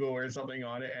Spartan logo or something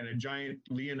on it, and a giant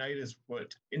Leonidas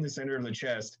foot in the center of the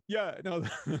chest? Yeah, no,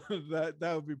 that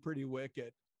would be pretty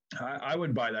wicked. I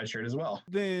would buy that shirt as well.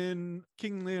 Then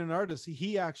King Leonidas,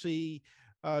 he actually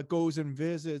goes and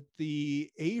visits the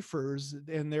Aphors,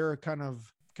 and they're kind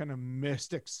of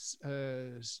mystics,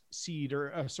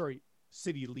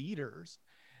 city leaders,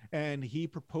 and he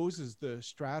proposes the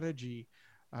strategy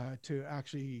to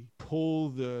actually pull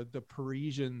the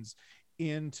Parisians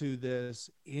into this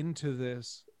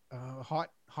hot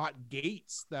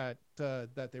gates that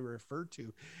they refer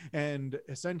to, and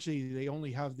essentially they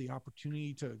only have the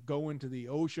opportunity to go into the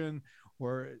ocean,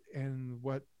 and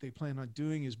what they plan on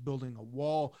doing is building a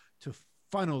wall to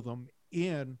funnel them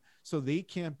in, so they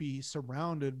can't be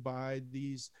surrounded by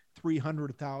these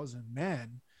 300,000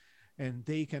 men, and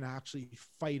they can actually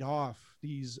fight off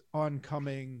these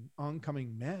oncoming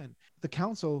men. The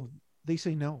council, they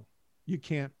say no, you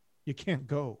can't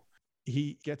go.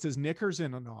 He gets his knickers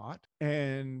in a knot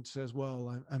and says,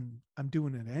 well, I'm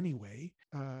doing it anyway.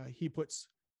 He puts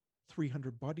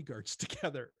 300 bodyguards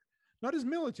together, not his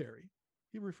military.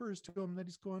 He refers to them that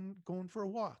he's going for a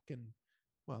walk. And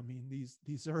well, I mean,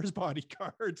 these are his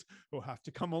bodyguards who have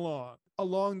to come along.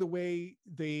 Along the way,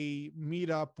 they meet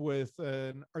up with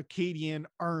an Arcadian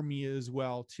army as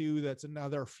well, too. That's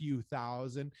another few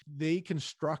thousand. They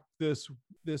construct this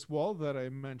wall that I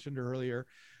mentioned earlier,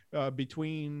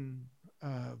 between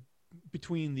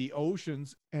the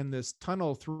oceans and this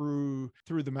tunnel through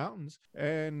the mountains,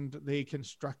 and they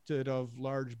constructed of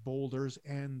large boulders,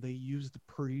 and they use the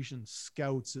Parisian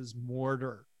scouts as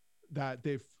mortar that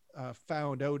they've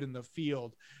found out in the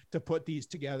field to put these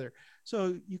together.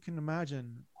 So you can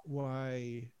imagine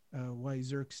why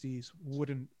Xerxes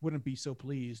wouldn't be so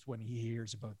pleased when he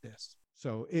hears about this.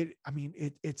 So it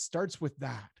starts with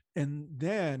that, and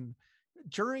then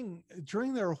during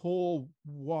their whole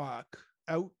walk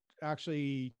out,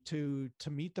 actually, to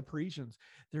meet the Parisians,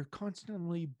 they're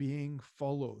constantly being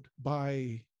followed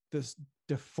by this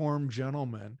deformed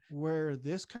gentleman. Where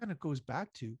this kind of goes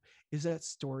back to is that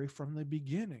story from the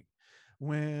beginning,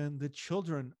 when the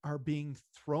children are being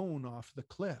thrown off the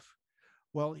cliff.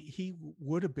 Well, he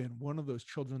would have been one of those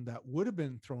children that would have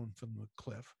been thrown from the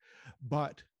cliff,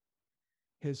 but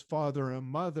his father and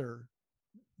mother,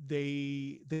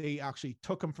 they actually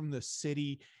took him from the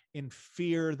city in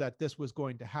fear that this was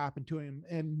going to happen to him,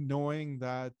 and knowing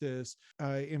that this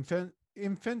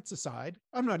infanticide,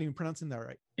 I'm not even pronouncing that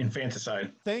right.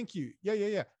 Infanticide. Thank you.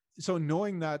 Yeah. So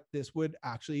knowing that this would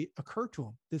actually occur to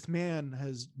him, this man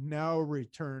has now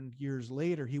returned years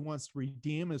later. He wants to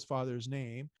redeem his father's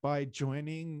name by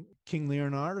joining King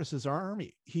Leonidas's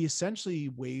army. He essentially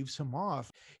waves him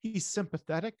off. He's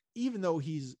sympathetic, even though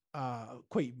he's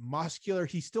quite muscular.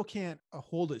 He still can't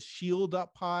hold his shield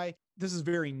up high. This is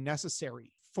very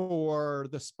necessary for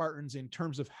the Spartans in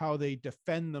terms of how they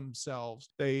defend themselves.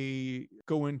 They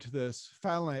go into this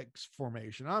phalanx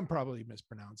formation. I'm probably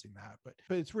mispronouncing that, but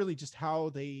it's really just how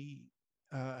they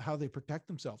protect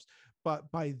themselves.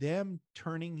 But by them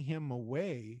turning him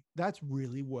away, that's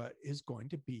really what is going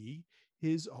to be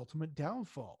his ultimate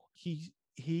downfall.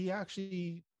 He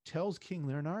actually tells King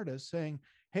Leonidas, saying,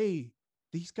 hey,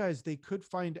 these guys, they could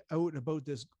find out about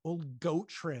this old goat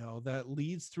trail that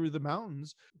leads through the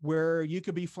mountains where you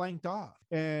could be flanked off.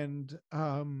 And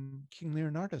King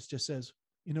Leonidas just says,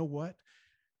 you know what?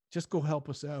 Just go help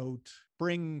us out.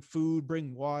 Bring food,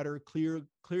 bring water, clear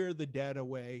the dead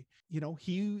away. You know,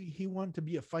 he wanted to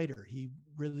be a fighter. He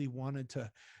really wanted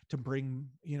to bring,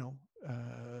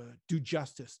 do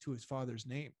justice to his father's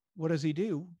name. what does he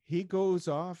do? He goes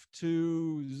off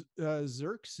to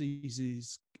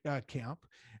Xerxes' camp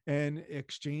in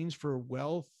exchange for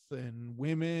wealth and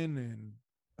women and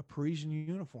a Parisian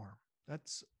uniform.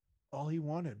 That's all he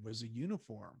wanted, was a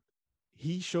uniform.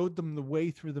 He showed them the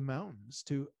way through the mountains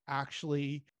to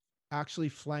actually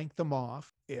flank them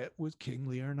off. It was King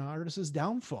Leonidas'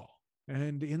 downfall.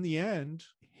 And in the end,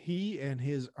 he and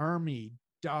his army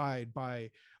died by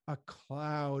a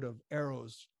cloud of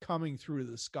arrows coming through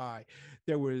the sky.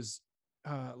 There was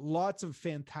lots of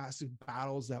fantastic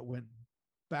battles that went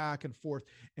back and forth,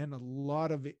 and a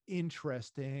lot of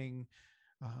interesting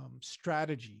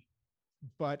strategy.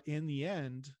 But in the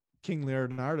end, King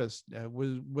Leonidas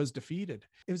was defeated.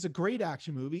 It was a great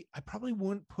action movie. I probably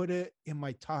wouldn't put it in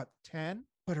my top 10,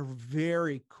 but a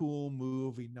very cool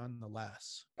movie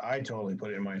nonetheless. I totally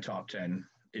put it in my top 10.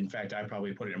 In fact, I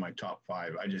probably put it in my top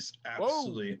 5. I just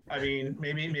absolutely, I mean,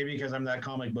 maybe because I'm that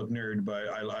comic book nerd, but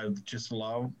I just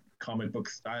love comic book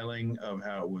styling of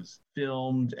how it was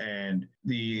filmed and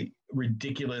the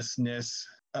ridiculousness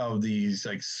of these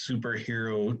like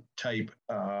superhero type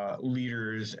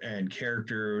leaders and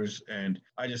characters. And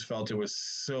I just felt it was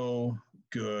so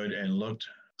good and looked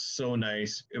so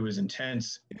nice. It was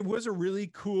intense. It was a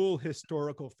really cool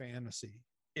historical fantasy.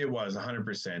 It was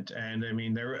 100%. And I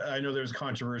mean, I know there was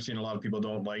controversy and a lot of people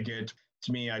don't like it.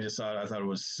 To me, I thought it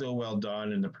was so well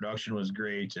done and the production was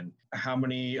great. And how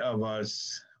many of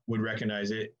us would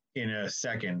recognize it in a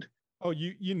second? Oh,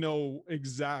 you know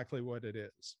exactly what it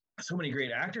is. So many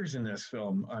great actors in this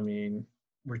film. I mean,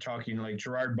 we're talking like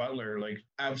Gerard Butler, like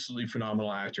absolutely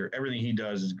phenomenal actor. Everything he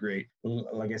does is great.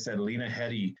 Like I said, Lena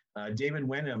Headey, David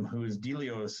Wenham, who is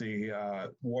Delios,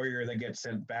 the warrior that gets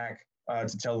sent back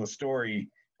to tell the story.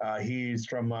 He's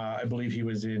from, I believe he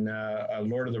was in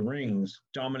Lord of the Rings.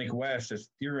 Dominic West as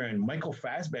Theron, Michael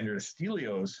Fassbender as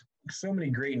Stelios. So many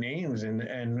great names,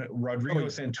 and Rodrigo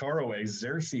Santoro as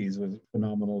Xerxes was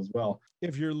phenomenal as well.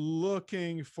 If you're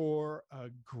looking for a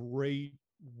great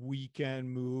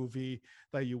weekend movie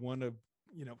that you want to,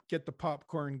 get the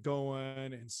popcorn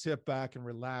going and sit back and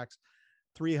relax,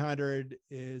 300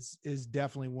 is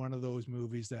definitely one of those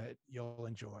movies that you'll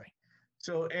enjoy.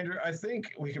 So, Andrew, I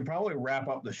think we can probably wrap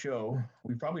up the show.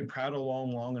 We probably prattled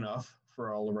along long enough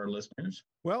for all of our listeners.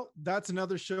 Well, that's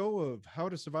another show of How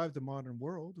to Survive the Modern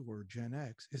World, where Gen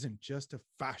X isn't just a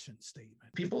fashion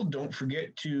statement. People, don't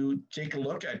forget to take a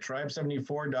look at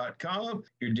tribe74.com,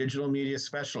 your digital media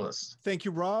specialist. Thank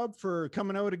you, Rob, for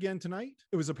coming out again tonight.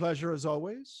 It was a pleasure as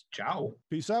always. Ciao.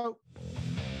 Peace out.